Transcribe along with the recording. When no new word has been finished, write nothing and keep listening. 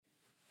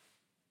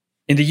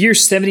In the year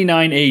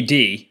 79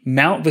 AD,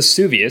 Mount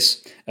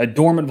Vesuvius, a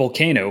dormant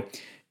volcano,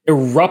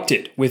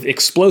 erupted with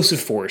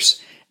explosive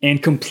force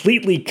and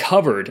completely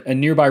covered a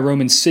nearby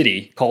Roman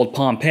city called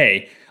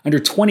Pompeii under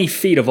 20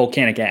 feet of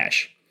volcanic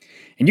ash.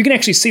 And you can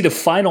actually see the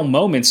final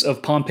moments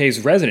of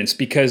Pompeii's residents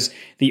because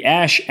the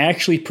ash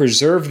actually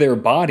preserved their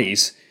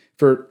bodies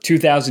for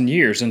 2,000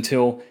 years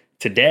until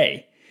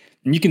today.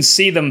 And you can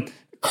see them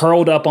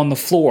curled up on the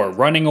floor,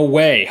 running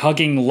away,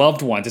 hugging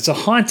loved ones. It's a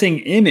haunting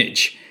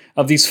image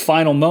of these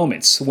final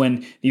moments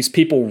when these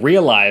people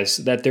realize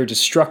that their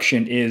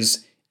destruction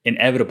is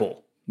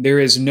inevitable. There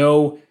is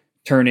no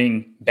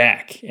turning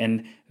back,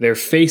 and their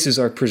faces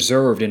are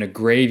preserved in a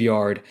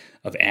graveyard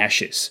of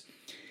ashes.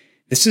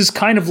 This is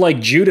kind of like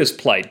Judah's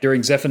plight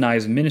during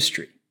Zephaniah's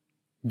ministry.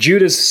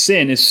 Judah's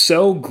sin is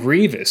so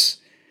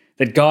grievous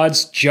that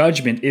God's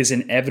judgment is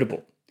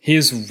inevitable.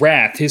 His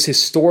wrath, his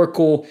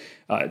historical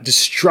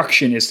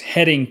destruction is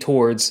heading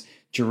towards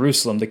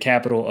Jerusalem, the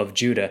capital of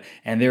Judah,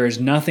 and there is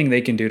nothing they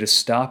can do to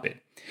stop it.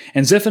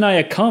 And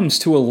Zephaniah comes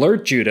to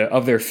alert Judah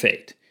of their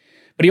fate.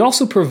 But he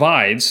also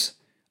provides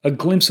a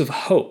glimpse of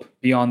hope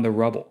beyond the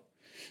rubble,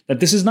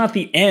 that this is not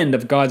the end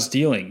of God's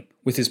dealing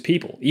with his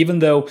people, even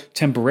though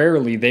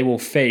temporarily they will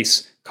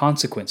face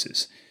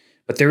consequences.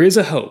 But there is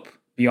a hope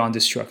beyond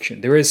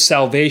destruction. There is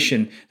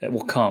salvation that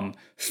will come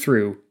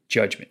through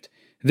judgment.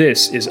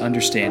 This is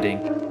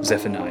understanding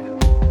Zephaniah.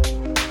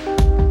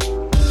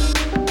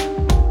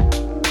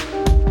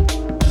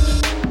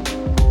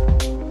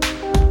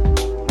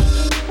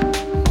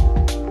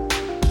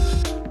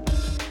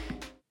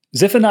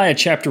 Zephaniah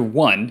chapter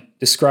 1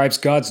 describes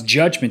God's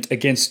judgment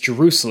against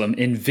Jerusalem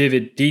in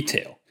vivid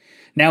detail.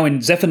 Now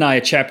in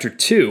Zephaniah chapter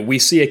 2, we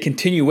see a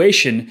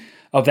continuation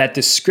of that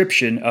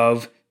description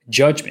of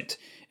judgment.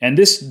 And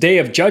this day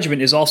of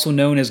judgment is also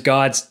known as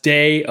God's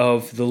Day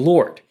of the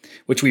Lord,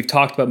 which we've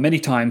talked about many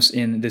times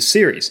in this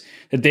series.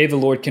 The Day of the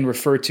Lord can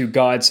refer to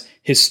God's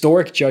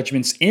historic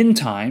judgments in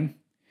time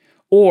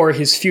or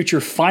his future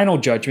final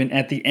judgment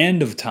at the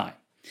end of time.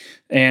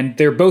 And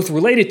they're both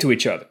related to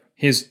each other.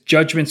 His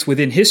judgments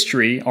within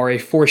history are a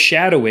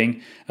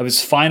foreshadowing of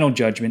his final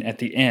judgment at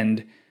the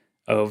end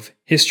of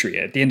history,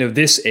 at the end of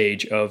this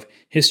age of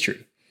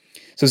history.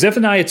 So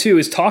Zephaniah 2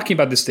 is talking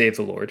about this day of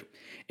the Lord,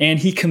 and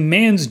he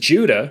commands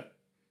Judah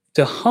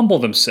to humble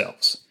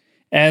themselves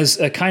as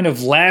a kind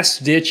of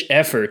last-ditch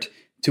effort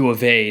to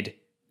evade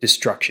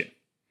destruction.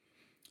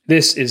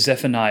 This is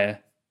Zephaniah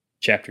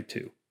chapter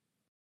 2.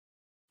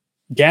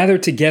 Gather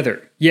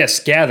together, yes,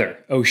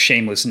 gather, O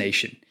shameless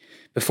nation,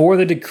 before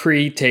the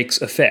decree takes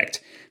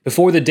effect,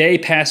 before the day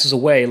passes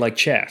away like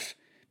chaff,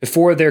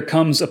 before there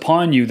comes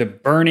upon you the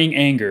burning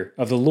anger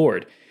of the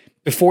Lord,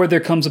 before there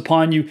comes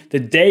upon you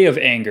the day of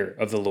anger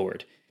of the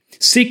Lord.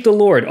 Seek the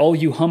Lord, all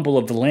you humble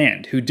of the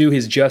land, who do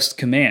his just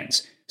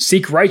commands.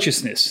 Seek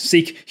righteousness,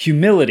 seek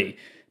humility.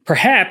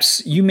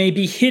 Perhaps you may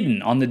be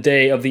hidden on the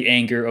day of the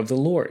anger of the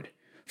Lord.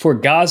 For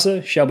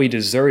Gaza shall be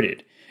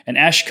deserted, and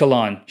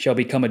Ashkelon shall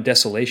become a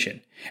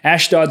desolation.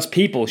 Ashdod's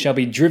people shall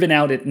be driven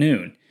out at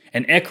noon,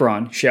 and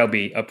Ekron shall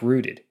be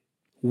uprooted.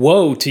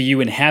 Woe to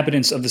you,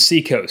 inhabitants of the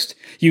seacoast,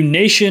 you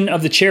nation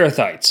of the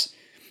Cherethites!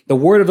 The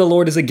word of the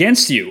Lord is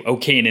against you, O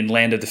Canaan,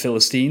 land of the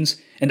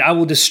Philistines, and I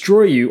will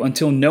destroy you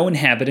until no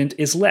inhabitant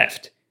is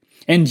left.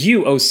 And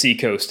you, O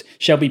seacoast,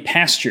 shall be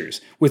pastures,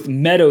 with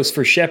meadows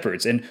for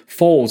shepherds and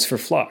folds for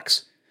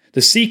flocks.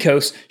 The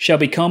seacoast shall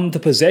become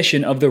the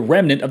possession of the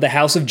remnant of the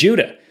house of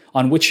Judah,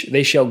 on which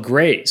they shall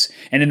graze,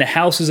 and in the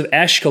houses of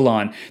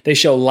Ashkelon they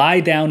shall lie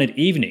down at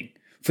evening.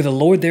 For the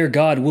Lord their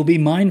God will be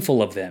mindful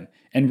of them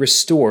and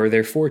restore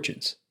their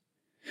fortunes.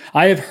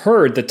 I have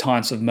heard the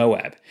taunts of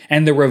Moab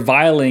and the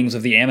revilings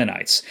of the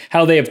Ammonites,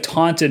 how they have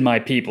taunted my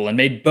people and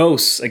made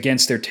boasts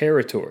against their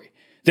territory.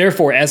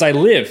 Therefore, as I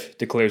live,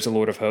 declares the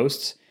Lord of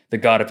hosts, the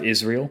God of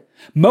Israel,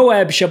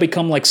 Moab shall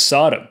become like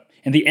Sodom,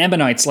 and the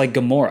Ammonites like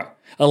Gomorrah,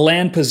 a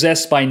land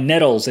possessed by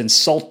nettles and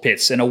salt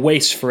pits and a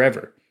waste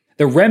forever.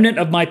 The remnant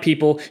of my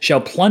people shall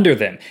plunder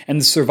them,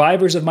 and the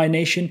survivors of my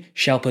nation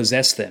shall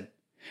possess them.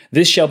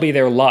 This shall be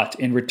their lot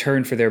in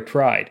return for their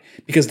pride,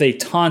 because they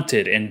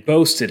taunted and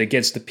boasted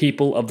against the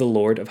people of the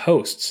Lord of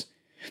hosts.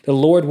 The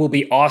Lord will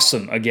be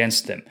awesome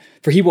against them,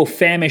 for he will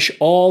famish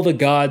all the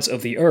gods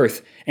of the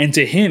earth, and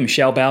to him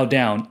shall bow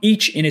down,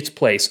 each in its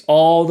place,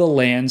 all the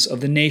lands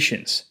of the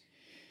nations.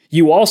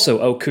 You also,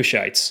 O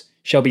Cushites,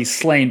 shall be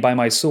slain by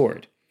my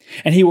sword.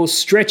 And he will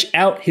stretch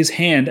out his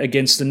hand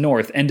against the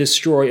north and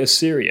destroy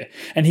Assyria,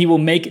 and he will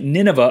make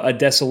Nineveh a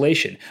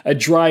desolation, a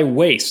dry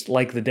waste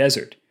like the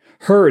desert.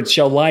 Herds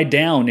shall lie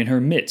down in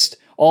her midst,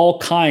 all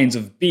kinds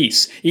of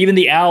beasts, even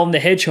the owl and the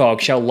hedgehog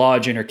shall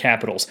lodge in her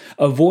capitals.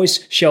 A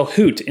voice shall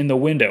hoot in the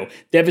window.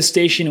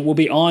 Devastation will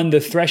be on the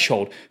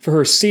threshold, for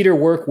her cedar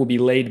work will be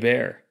laid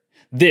bare.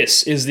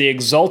 This is the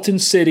exultant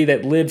city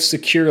that lives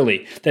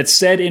securely, that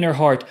said in her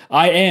heart,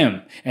 I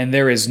am, and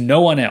there is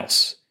no one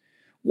else.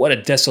 What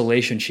a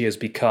desolation she has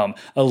become,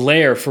 a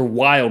lair for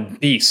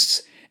wild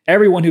beasts.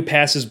 Everyone who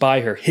passes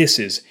by her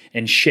hisses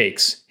and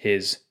shakes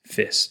his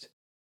fist.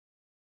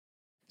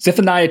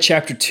 Zephaniah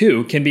chapter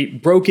 2 can be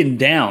broken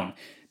down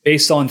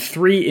based on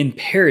three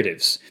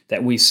imperatives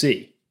that we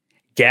see: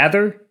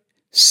 gather,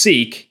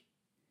 seek,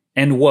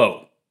 and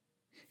woe.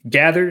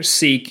 Gather,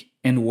 seek,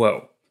 and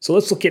woe. So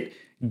let's look at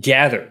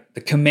gather,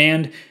 the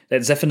command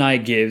that Zephaniah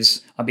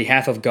gives on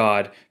behalf of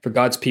God for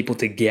God's people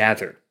to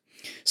gather.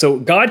 So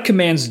God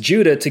commands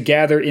Judah to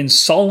gather in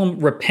solemn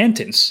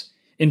repentance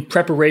in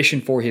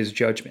preparation for his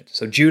judgment.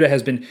 So Judah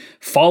has been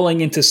falling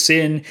into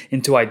sin,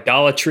 into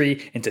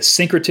idolatry, into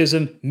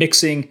syncretism,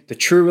 mixing the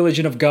true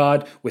religion of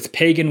God with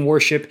pagan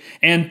worship,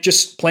 and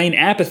just plain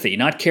apathy,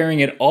 not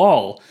caring at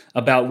all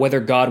about whether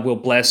God will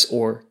bless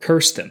or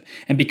curse them.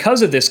 And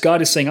because of this,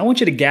 God is saying, I want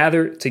you to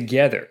gather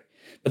together.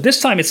 But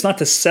this time it's not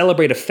to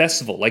celebrate a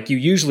festival like you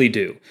usually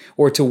do,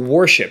 or to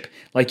worship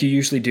like you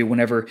usually do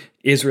whenever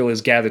Israel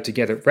is gathered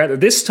together. Rather,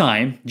 this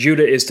time,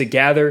 Judah is to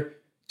gather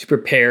to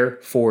prepare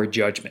for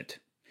judgment.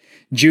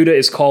 Judah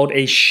is called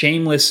a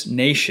shameless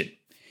nation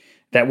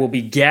that will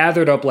be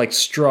gathered up like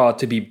straw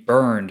to be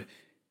burned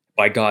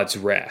by God's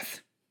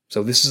wrath.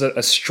 So this is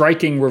a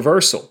striking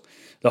reversal.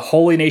 The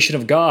holy nation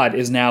of God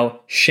is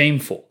now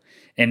shameful.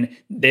 And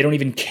they don't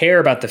even care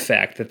about the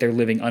fact that they're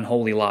living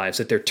unholy lives,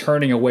 that they're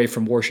turning away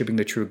from worshiping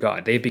the true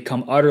God. They've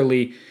become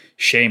utterly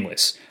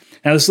shameless.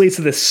 Now, this leads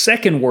to the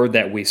second word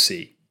that we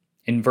see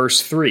in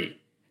verse 3,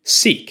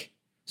 seek.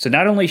 So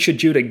not only should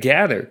Judah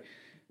gather,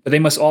 but they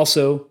must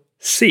also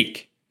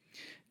seek.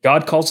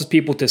 God calls his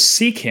people to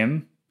seek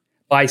him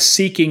by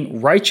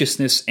seeking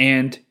righteousness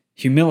and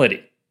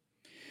humility.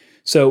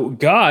 So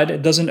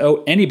God doesn't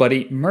owe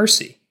anybody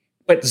mercy.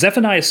 But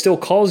Zephaniah still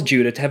calls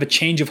Judah to have a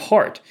change of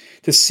heart,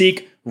 to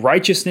seek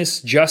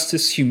righteousness,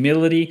 justice,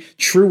 humility,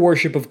 true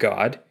worship of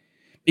God,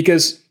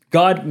 because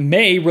God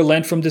may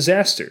relent from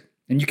disaster.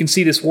 And you can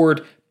see this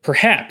word,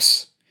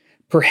 perhaps.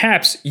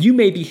 Perhaps you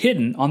may be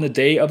hidden on the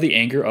day of the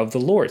anger of the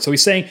Lord. So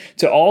he's saying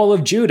to all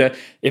of Judah,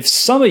 if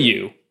some of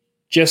you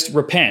just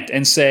repent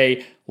and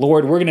say,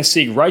 Lord, we're going to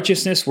seek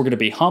righteousness, we're going to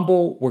be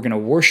humble, we're going to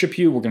worship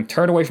you, we're going to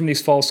turn away from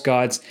these false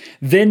gods,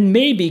 then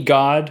maybe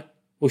God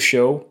will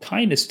show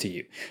kindness to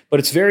you. But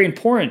it's very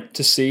important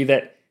to see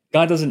that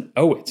God doesn't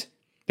owe it.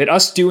 That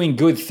us doing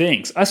good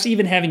things, us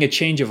even having a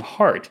change of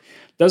heart,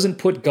 doesn't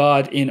put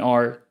God in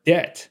our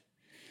debt.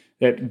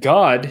 That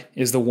God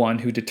is the one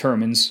who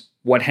determines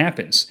what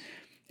happens.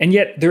 And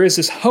yet there is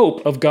this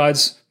hope of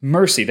God's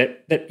mercy,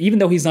 that even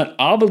though he's not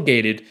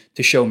obligated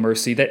to show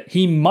mercy, that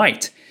he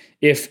might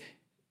if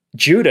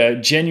Judah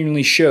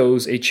genuinely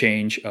shows a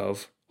change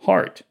of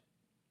heart.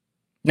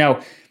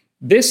 Now,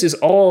 this is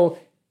all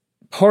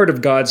part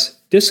of God's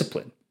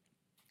discipline.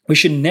 We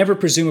should never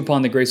presume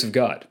upon the grace of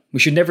God. We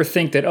should never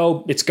think that,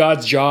 oh, it's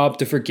God's job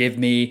to forgive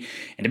me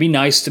and to be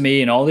nice to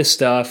me and all this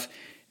stuff,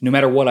 no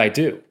matter what I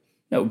do.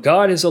 No,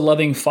 God is a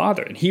loving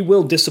father, and he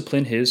will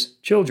discipline his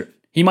children.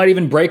 He might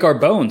even break our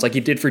bones like he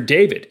did for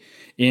David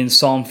in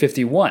Psalm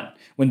 51,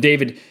 when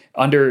David,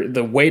 under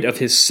the weight of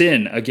his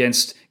sin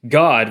against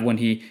God, when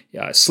he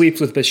sleeps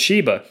with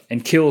Bathsheba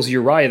and kills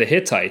Uriah the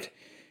Hittite,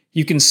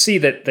 you can see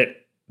that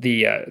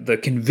the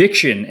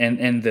conviction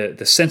and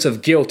the sense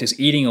of guilt is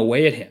eating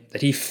away at him,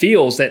 that he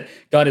feels that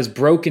God has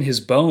broken his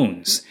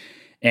bones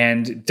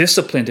and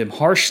disciplined him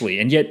harshly.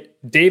 And yet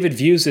David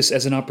views this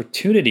as an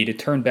opportunity to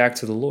turn back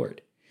to the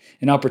Lord,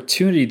 an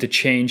opportunity to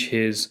change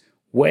his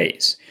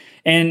ways.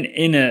 And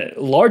in a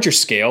larger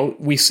scale,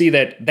 we see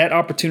that that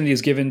opportunity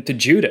is given to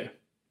Judah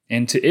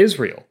and to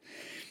Israel,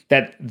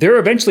 that they're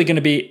eventually going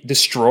to be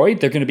destroyed.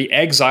 They're going to be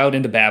exiled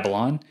into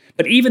Babylon.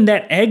 But even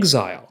that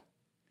exile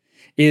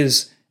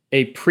is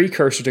a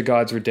precursor to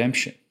God's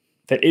redemption,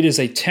 that it is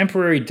a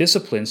temporary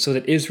discipline so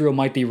that Israel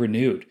might be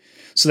renewed,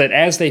 so that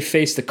as they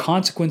face the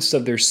consequences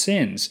of their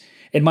sins,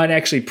 it might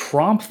actually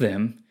prompt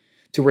them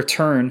to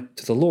return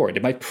to the Lord.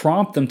 It might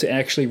prompt them to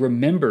actually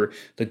remember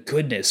the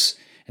goodness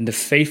and the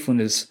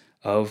faithfulness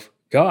of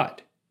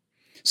God.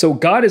 So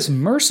God is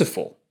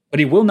merciful,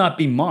 but he will not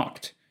be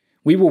mocked.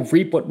 We will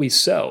reap what we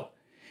sow.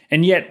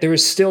 And yet there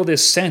is still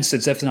this sense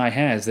that Zephaniah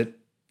has that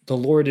the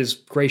Lord is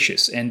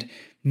gracious, and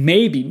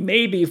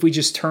maybe if we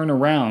just turn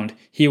around,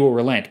 he will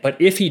relent. But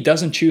if he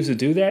doesn't choose to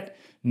do that,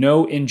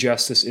 no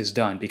injustice is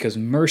done, because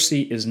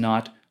mercy is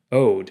not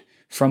owed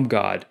from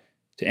God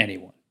to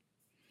anyone.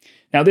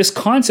 Now, this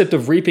concept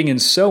of reaping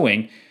and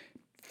sowing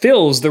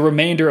fills the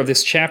remainder of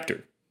this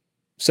chapter.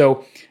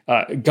 So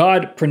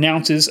God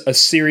pronounces a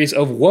series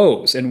of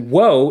woes, and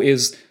woe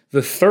is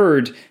the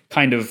third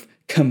kind of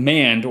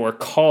command or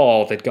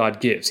call that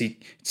God gives. He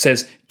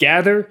says,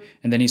 gather,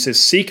 and then he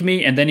says, seek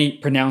me, and then he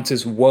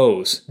pronounces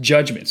woes,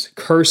 judgments,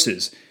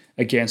 curses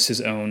against his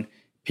own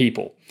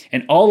people.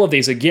 And all of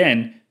these,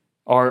 again,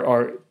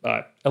 are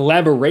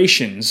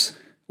elaborations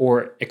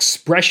or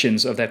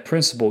expressions of that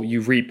principle, you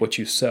reap what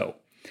you sow.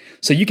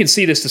 So you can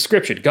see this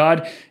description.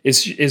 God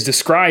is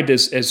described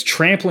as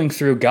trampling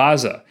through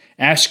Gaza,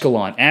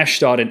 Ashkelon,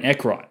 Ashdod, and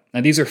Ekron.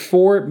 Now, these are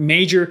four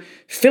major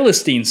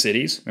Philistine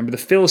cities. Remember, the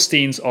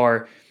Philistines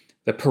are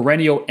the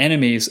perennial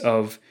enemies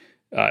of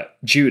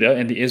Judah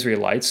and the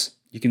Israelites.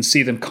 You can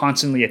see them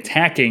constantly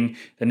attacking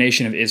the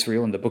nation of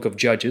Israel in the book of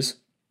Judges.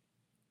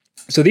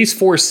 So these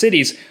four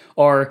cities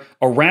are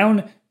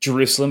around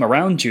Jerusalem,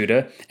 around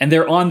Judah, and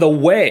they're on the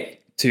way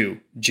to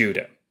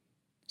Judah.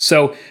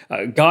 So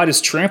God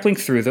is trampling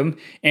through them,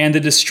 and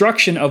the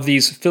destruction of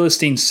these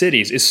Philistine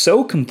cities is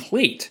so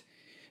complete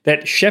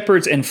that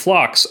shepherds and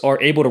flocks are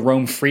able to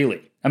roam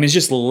freely. I mean, it's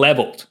just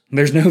leveled.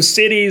 There's no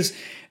cities,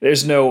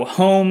 there's no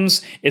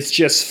homes, it's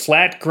just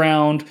flat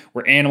ground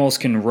where animals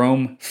can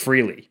roam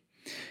freely.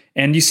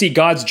 And you see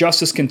God's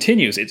justice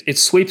continues. It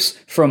sweeps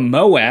from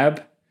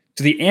Moab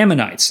to the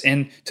Ammonites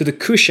and to the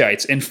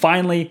Cushites and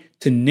finally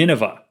to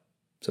Nineveh.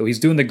 So he's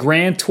doing the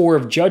grand tour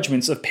of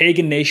judgments of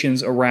pagan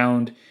nations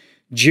around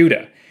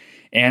Judah.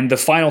 And the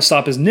final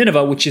stop is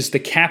Nineveh, which is the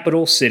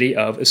capital city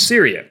of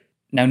Assyria.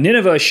 Now,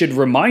 Nineveh should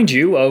remind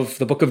you of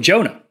the book of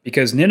Jonah,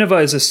 because Nineveh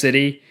is a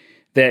city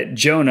that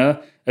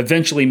Jonah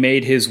eventually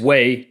made his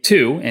way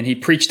to, and he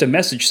preached a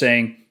message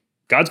saying,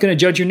 God's going to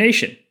judge your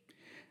nation.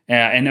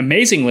 And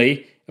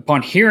amazingly,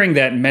 upon hearing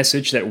that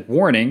message, that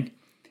warning,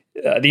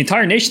 the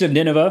entire nation of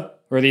Nineveh,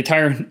 or the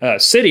entire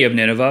city of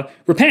Nineveh,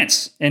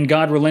 repents, and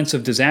God relents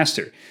of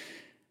disaster.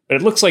 But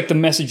it looks like the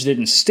message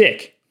didn't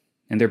stick,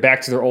 and they're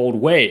back to their old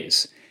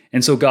ways.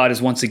 And so God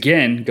is once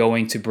again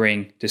going to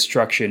bring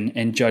destruction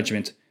and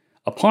judgment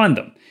upon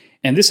them.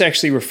 And this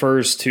actually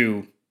refers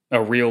to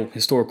a real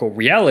historical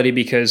reality,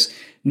 because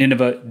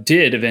Nineveh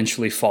did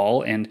eventually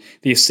fall, and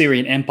the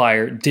Assyrian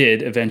Empire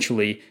did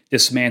eventually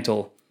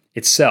dismantle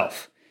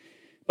itself.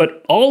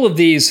 But all of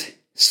these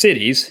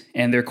cities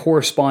and their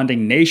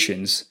corresponding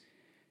nations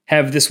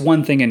have this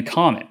one thing in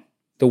common.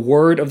 The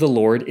word of the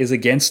Lord is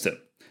against them.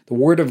 The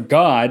word of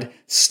God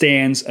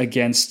stands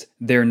against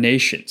their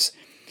nations.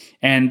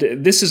 And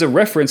this is a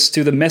reference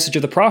to the message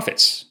of the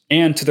prophets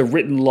and to the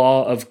written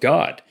law of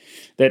God,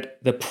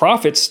 that the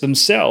prophets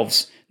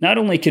themselves not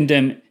only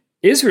condemn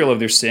Israel of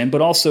their sin,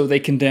 but also they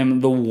condemn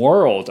the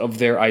world of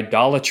their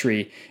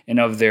idolatry and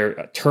of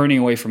their turning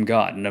away from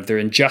God and of their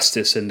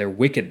injustice and their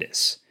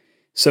wickedness.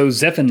 So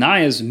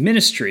Zephaniah's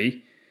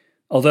ministry,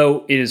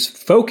 although it is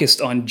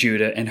focused on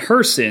Judah and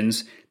her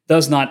sins,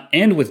 does not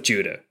end with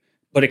Judah,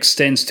 but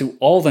extends to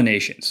all the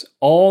nations.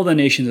 All the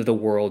nations of the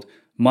world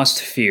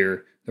must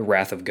fear the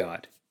wrath of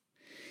God.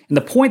 And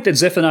the point that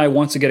Zephaniah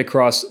wants to get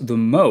across the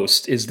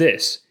most is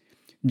this: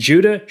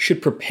 Judah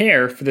should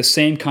prepare for the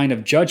same kind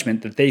of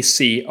judgment that they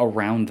see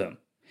around them.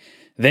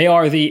 They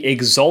are the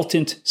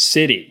exultant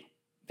city.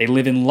 They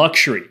live in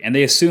luxury, and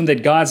they assume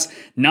that God's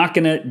not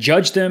going to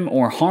judge them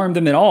or harm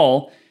them at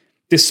all,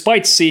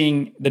 despite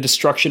seeing the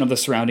destruction of the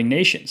surrounding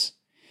nations.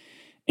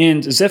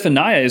 And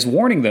Zephaniah is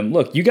warning them,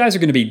 look, you guys are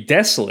going to be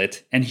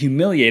desolate and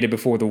humiliated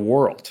before the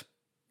world.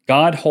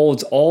 God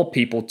holds all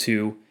people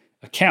to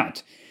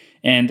account,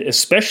 and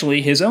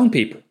especially his own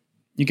people.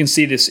 You can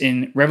see this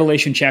in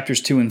Revelation chapters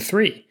 2 and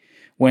 3,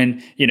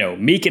 when,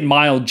 meek and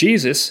mild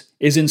Jesus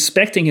is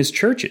inspecting his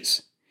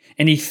churches,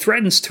 and he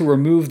threatens to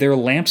remove their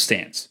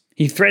lampstands.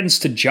 He threatens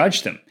to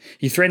judge them.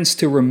 He threatens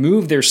to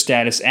remove their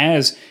status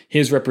as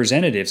his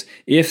representatives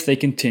if they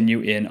continue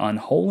in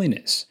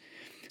unholiness.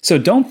 So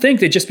don't think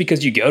that just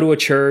because you go to a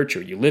church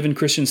or you live in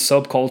Christian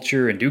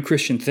subculture and do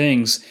Christian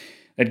things,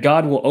 that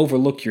God will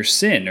overlook your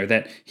sin or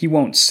that he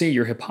won't see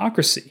your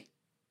hypocrisy.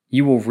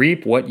 You will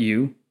reap what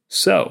you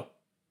sow.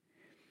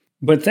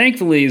 But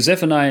thankfully,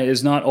 Zephaniah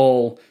is not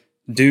all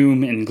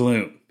doom and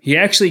gloom. He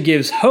actually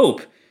gives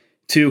hope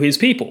to his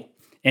people.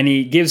 And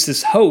he gives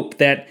this hope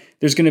that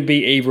there's going to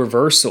be a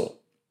reversal,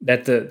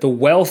 that the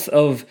wealth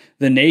of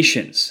the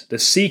nations, the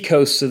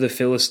seacoasts of the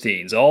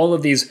Philistines, all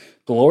of these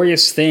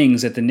glorious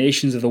things that the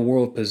nations of the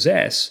world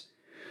possess,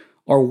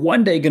 are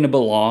one day going to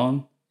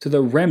belong to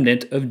the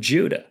remnant of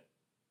Judah.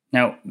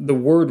 Now, the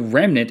word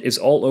remnant is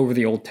all over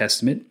the Old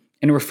Testament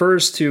and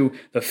refers to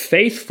the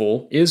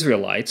faithful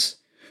Israelites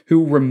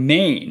who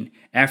remain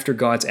after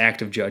God's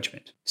act of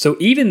judgment. So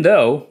even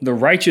though the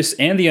righteous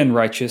and the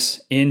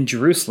unrighteous in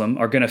Jerusalem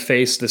are going to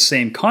face the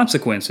same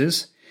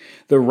consequences,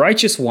 the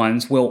righteous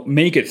ones will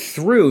make it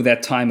through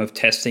that time of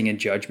testing and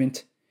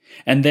judgment,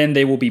 and then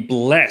they will be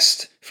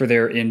blessed for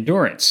their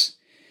endurance.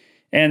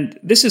 And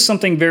this is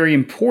something very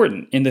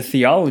important in the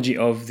theology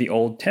of the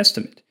Old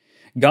Testament.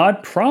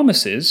 God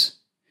promises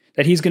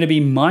that he's going to be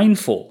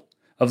mindful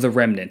of the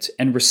remnant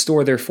and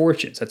restore their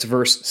fortunes. That's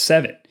verse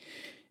 7.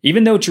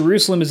 Even though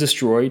Jerusalem is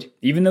destroyed,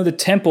 even though the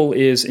temple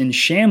is in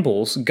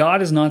shambles,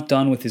 God is not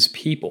done with his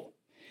people.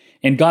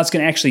 And God's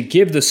going to actually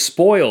give the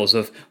spoils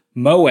of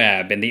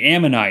Moab and the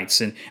Ammonites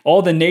and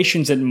all the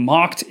nations that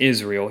mocked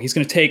Israel. He's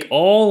going to take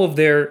all of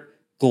their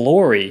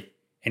glory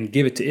and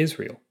give it to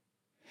Israel.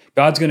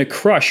 God's going to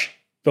crush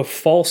the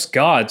false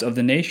gods of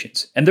the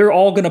nations. And they're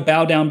all going to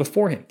bow down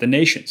before him, the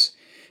nations.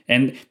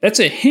 And that's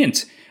a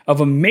hint of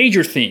a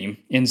major theme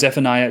in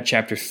Zephaniah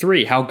chapter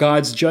 3, how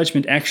God's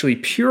judgment actually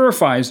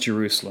purifies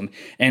Jerusalem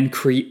and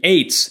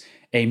creates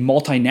a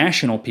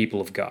multinational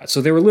people of God.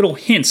 So there were little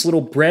hints,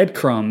 little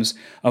breadcrumbs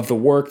of the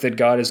work that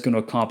God is going to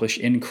accomplish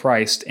in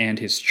Christ and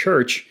his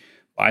church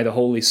by the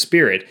Holy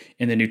Spirit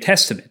in the New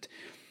Testament.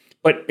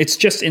 But it's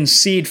just in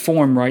seed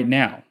form right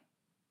now.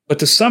 But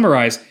to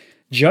summarize,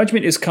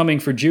 judgment is coming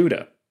for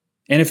Judah.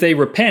 And if they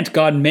repent,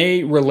 God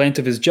may relent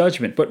of his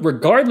judgment. But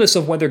regardless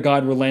of whether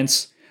God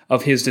relents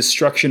of his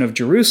destruction of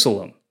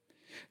Jerusalem,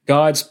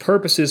 God's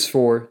purposes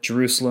for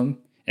Jerusalem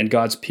and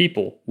God's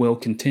people will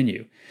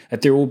continue.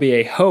 That there will be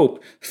a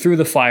hope through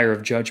the fire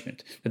of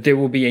judgment. That there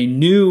will be a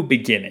new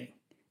beginning,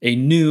 a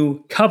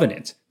new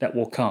covenant that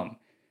will come,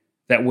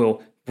 that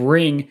will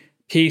bring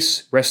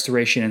peace,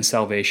 restoration, and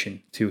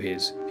salvation to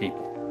his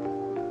people.